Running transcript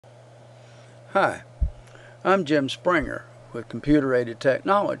Hi, I'm Jim Springer with Computer-Aided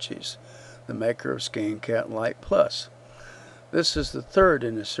Technologies, the maker of Scancat-Lite-Plus. This is the third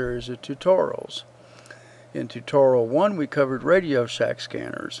in a series of tutorials. In tutorial 1 we covered Radio Shack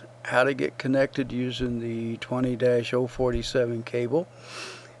scanners, how to get connected using the 20-047 cable,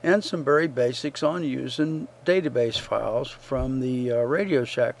 and some very basics on using database files from the Radio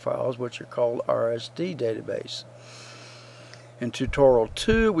Shack files, which are called RSD database. In tutorial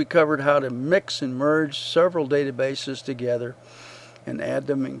 2 we covered how to mix and merge several databases together and add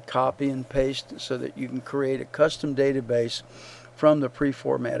them and copy and paste so that you can create a custom database from the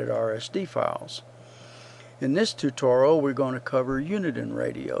pre-formatted RSD files. In this tutorial we're going to cover Uniden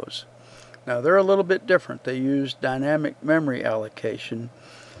radios. Now they're a little bit different. They use dynamic memory allocation,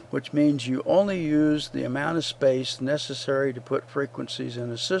 which means you only use the amount of space necessary to put frequencies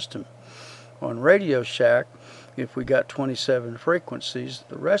in a system. On Radio Shack, if we got 27 frequencies,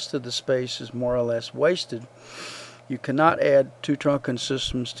 the rest of the space is more or less wasted. You cannot add two trunking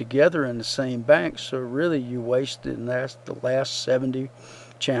systems together in the same bank, so really you waste the last 70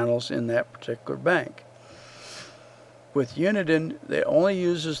 channels in that particular bank. With Uniden, it only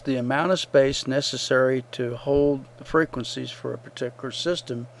uses the amount of space necessary to hold the frequencies for a particular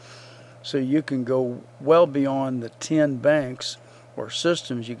system, so you can go well beyond the 10 banks or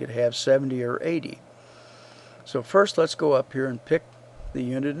systems. You could have 70 or 80. So first let's go up here and pick the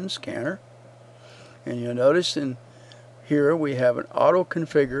Uniden scanner, and you'll notice in here we have an auto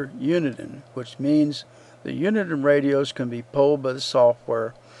configure Uniden, which means the Uniden radios can be pulled by the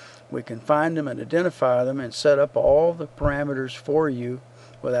software. We can find them and identify them and set up all the parameters for you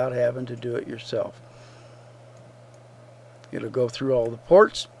without having to do it yourself. It'll go through all the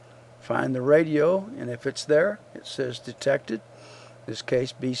ports, find the radio, and if it's there, it says detected. In this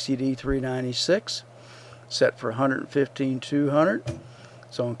case BCD 396, set for 115/200.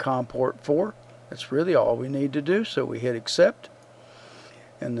 It's on COM port 4. That's really all we need to do, so we hit accept.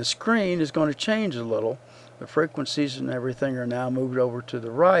 And the screen is going to change a little. The frequencies and everything are now moved over to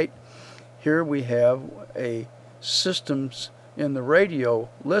the right. Here we have a systems in the radio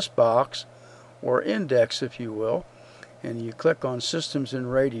list box, or index if you will, and you click on systems in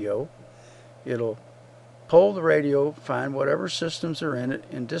radio. It'll pull the radio, find whatever systems are in it,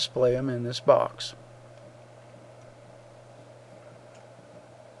 and display them in this box.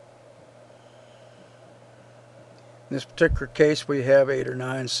 In this particular case we have 8 or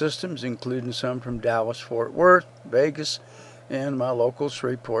 9 systems, including some from Dallas, Fort Worth, Vegas, and my local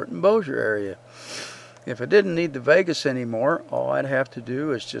Shreveport and Bossier area. If I didn't need the Vegas anymore, all I'd have to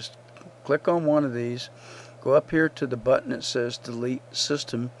do is just click on one of these, go up here to the button that says delete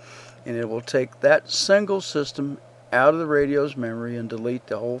system, and it will take that single system out of the radio's memory and delete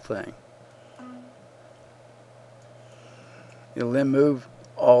the whole thing. It'll then move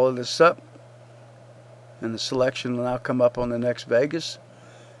all of this up, and the selection will now come up on the next Vegas,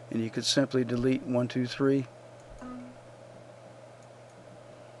 and you could simply delete 1, 2, 3,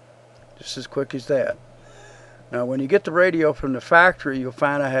 just as quick as that. Now when you get the radio from the factory, you'll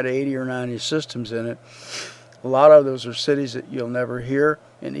find I had 80 or 90 systems in it. A lot of those are cities that you'll never hear,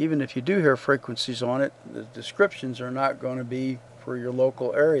 and even if you do hear frequencies on it, the descriptions are not going to be for your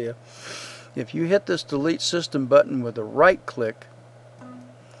local area. If you hit this delete system button with a right click,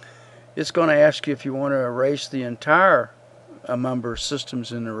 it's going to ask you if you want to erase the entire number of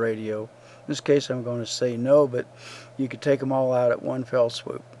systems in the radio. In this case I'm going to say no, but you could take them all out at one fell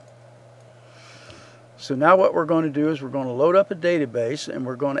swoop. So now what we're going to do is we're going to load up a database, and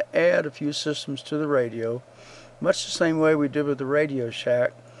we're going to add a few systems to the radio, much the same way we did with the Radio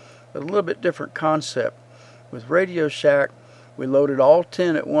Shack, but a little bit different concept. With Radio Shack we loaded all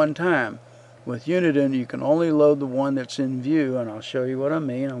 10 at one time. With Uniden you can only load the one that's in view, and I'll show you what I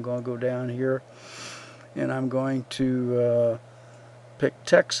mean. I'm going to go down here and I'm going to pick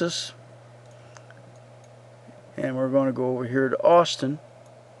Texas, and we're going to go over here to Austin,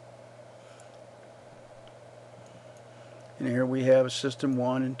 and here we have system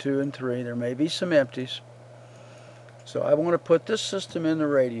 1 and 2 and 3. There may be some empties, so I want to put this system in the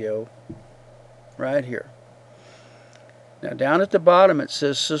radio right here. Now down at the bottom it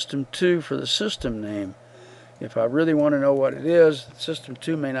says system 2 for the system name. If I really want to know what it is, system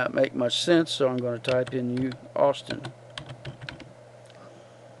 2 may not make much sense, so I'm going to type in Austin.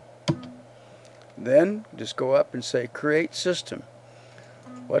 Then just go up and say create system.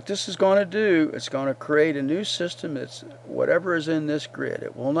 What this is going to do, it's going to create a new system that's whatever is in this grid.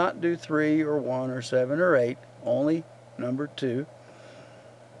 It will not do 3 or 1 or 7 or 8, only number 2.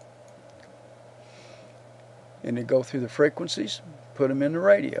 And to go through the frequencies, put them in the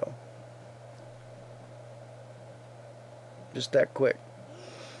radio. Just that quick.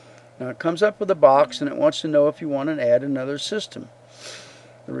 Now it comes up with a box and it wants to know if you want to add another system.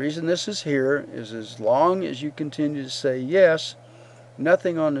 The reason this is here is as long as you continue to say yes,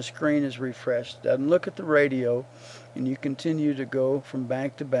 nothing on the screen is refreshed. It doesn't look at the radio, and you continue to go from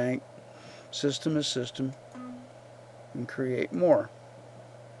bank to bank, system to system, and create more.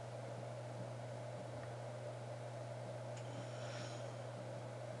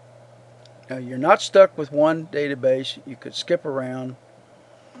 Now you're not stuck with one database. You could skip around.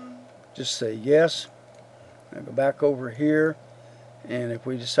 Just say yes. Now go back over here, and if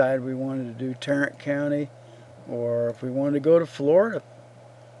we decide we wanted to do Tarrant County, or if we wanted to go to Florida,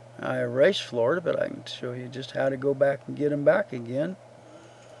 I erased Florida, but I can show you just how to go back and get them back again.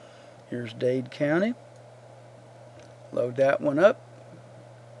 Here's Dade County. Load that one up.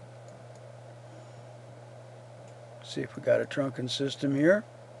 See if we got a trunking system here.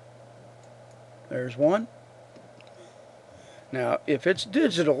 There's one. Now, if it's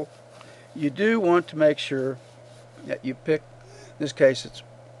digital, you do want to make sure that you pick, in this case it's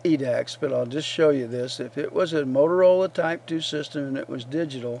EDAX, but I'll just show you this. If it was a Motorola Type 2 system and it was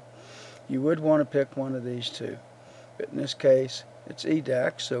digital, you would want to pick one of these two. But in this case, it's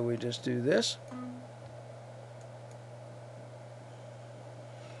EDAX, so we just do this.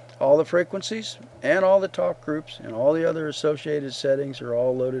 All the frequencies and all the talk groups and all the other associated settings are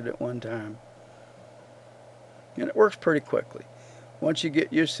all loaded at one time. And it works pretty quickly. Once you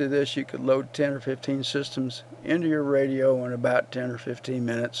get used to this, you could load 10 or 15 systems into your radio in about 10 or 15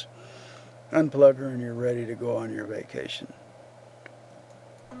 minutes. Unplug her and you're ready to go on your vacation.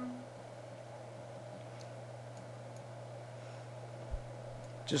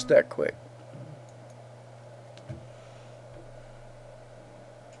 Just that quick.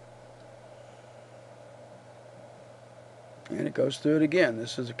 And it goes through it again.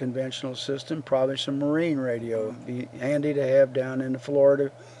 This is a conventional system, probably some marine radio. Be handy to have down in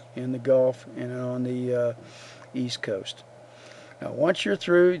Florida, in the Gulf, and on the East Coast. Now once you're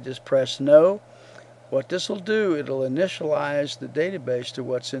through, just press no. What this will do, it'll initialize the database to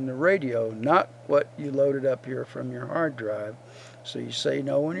what's in the radio, not what you loaded up here from your hard drive. So you say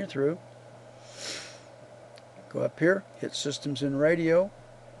no when you're through. Go up here, hit Systems in Radio.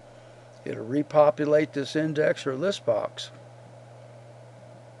 It'll repopulate this index or list box.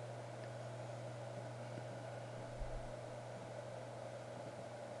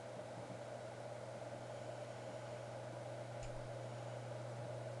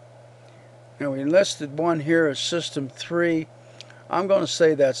 Now we listed one here as System 3. I'm going to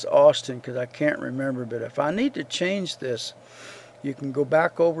say that's Austin because I can't remember, but if I need to change this, you can go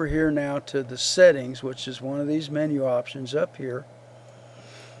back over here now to the settings, which is one of these menu options up here.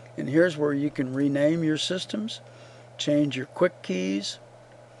 And here's where you can rename your systems, change your quick keys,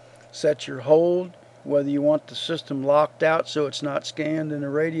 set your hold, whether you want the system locked out so it's not scanned in the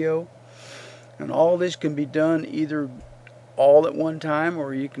radio. And all this can be done either all at one time,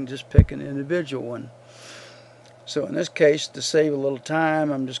 or you can just pick an individual one. So in this case, to save a little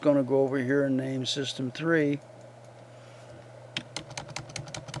time, I'm just going to go over here and name System 3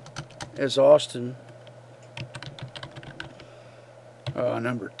 as Austin,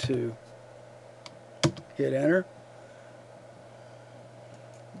 number 2. Hit enter.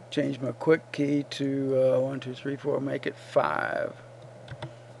 Change my quick key to 1, 2, 3, 4, make it 5.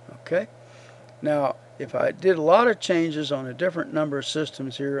 Okay. Now, if I did a lot of changes on a different number of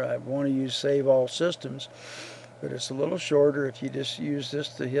systems here, I want to use Save All Systems, but it's a little shorter if you just use this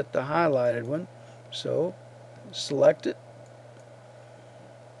to hit the highlighted one. So, select it,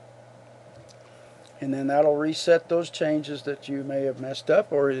 and then that'll reset those changes that you may have messed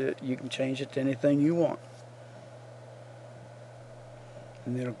up, or you can change it to anything you want.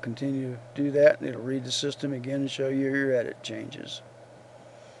 And it'll continue to do that, and it'll read the system again and show you your edit changes.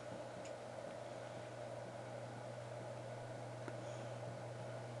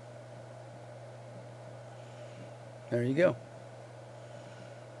 There you go.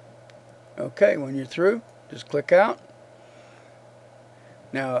 Okay, when you're through, just click out.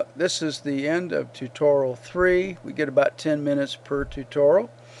 Now, this is the end of tutorial 3. We get about 10 minutes per tutorial,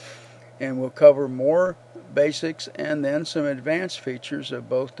 and we'll cover more basics and then some advanced features of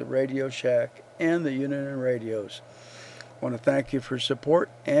both the Radio Shack and the Uniden radios. I want to thank you for support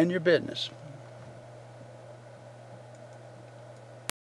and your business.